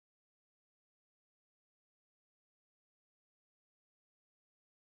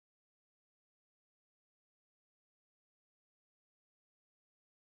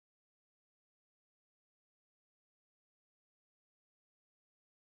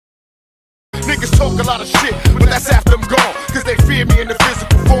Niggas talk a lot of shit, but that's after I'm gone, cause they fear me in the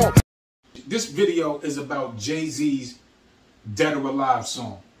physical form. This video is about JayZ's Dead or Alive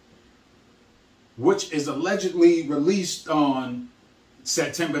song, which is allegedly released on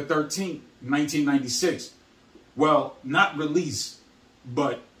September 13th, 1996. Well, not released,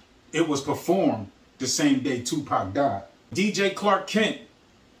 but it was performed the same day Tupac died. DJ Clark Kent,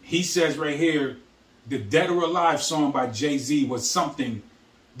 he says right here, the Dead or Alive song by JayZ was something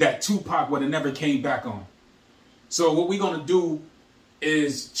that Tupac would have never came back on. So what we're going to do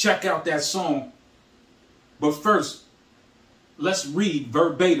is check out that song. But first, let's read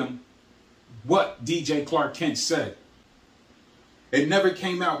verbatim what DJ Clark Kent said. It never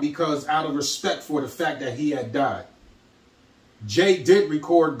came out because out of respect for the fact that he had died. Jay did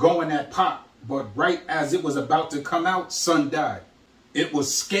record Going at Pop, but right as it was about to come out, son died. It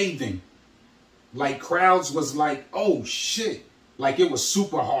was scathing. Like crowds was like, oh shit. Like it was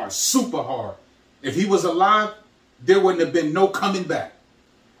super hard, super hard. If he was alive, there wouldn't have been no coming back.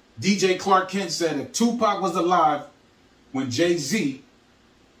 DJ Clark Kent said if Tupac was alive when JayZ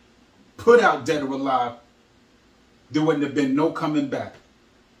put out Dead or Alive, there wouldn't have been no coming back.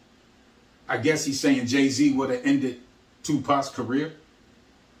 I guess he's saying JayZ would have ended Tupac's career.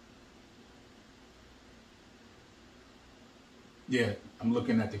 Yeah, I'm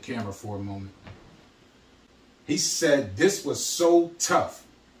looking at the camera for a moment. He said this was so tough.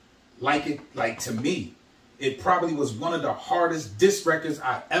 Like to me, it probably was one of the hardest diss records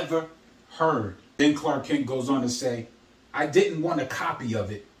I ever heard. Then Clark Kent goes on to say, I didn't want a copy of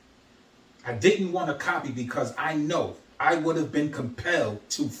it. I didn't want a copy because I know I would have been compelled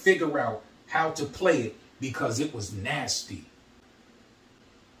to figure out how to play it because it was nasty.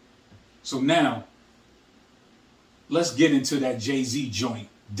 So now, let's get into that JayZ joint,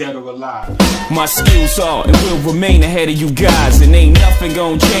 Dead or Alive. My skills are and will remain ahead of you guys, and ain't nothing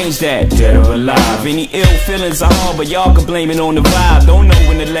gonna change that. Dead or alive. Any ill feelings are hard, but y'all can blame it on the vibe. Don't know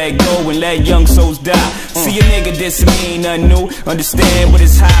when to let go and let young souls die. See a nigga dissing me ain't nothing new. Understand what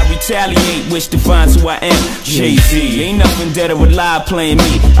is high, retaliate, wish defines who I am. JayZ, ain't nothing dead or alive playing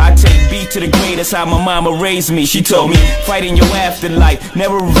me. I take beat to the grave, that's how my mama raised me. She told me, fight in your afterlife,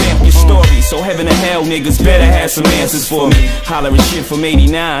 never revamp your story. So heaven and hell niggas better have some answers for me. Hollering shit from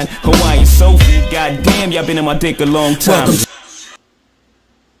 89, Hawaiian Sophie. Goddamn, y'all been in my dick a long time.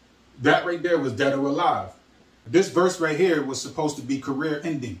 That right there was Dead or Alive. This verse right here was supposed to be career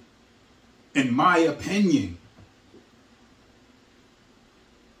ending. In my opinion.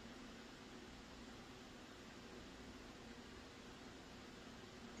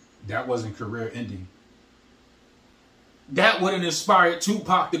 That wasn't career ending. That would have inspired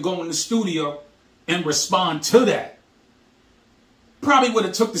Tupac to go in the studio and respond to that. Probably would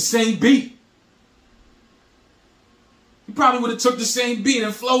have took the same beat. He probably would have took the same beat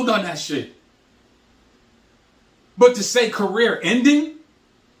and flowed on that shit. But to say career ending?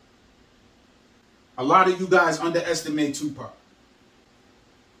 A lot of you guys underestimate Tupac.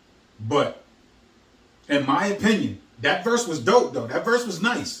 But in my opinion, that verse was dope though. That verse was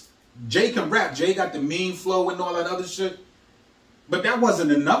nice. Jay can rap. Jay got the mean flow and all that other shit. But that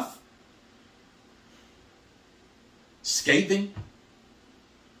wasn't enough. Scathing.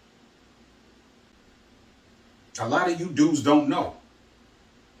 A lot of you dudes don't know.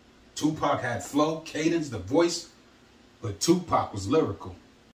 Tupac had flow, cadence, the voice, but Tupac was lyrical.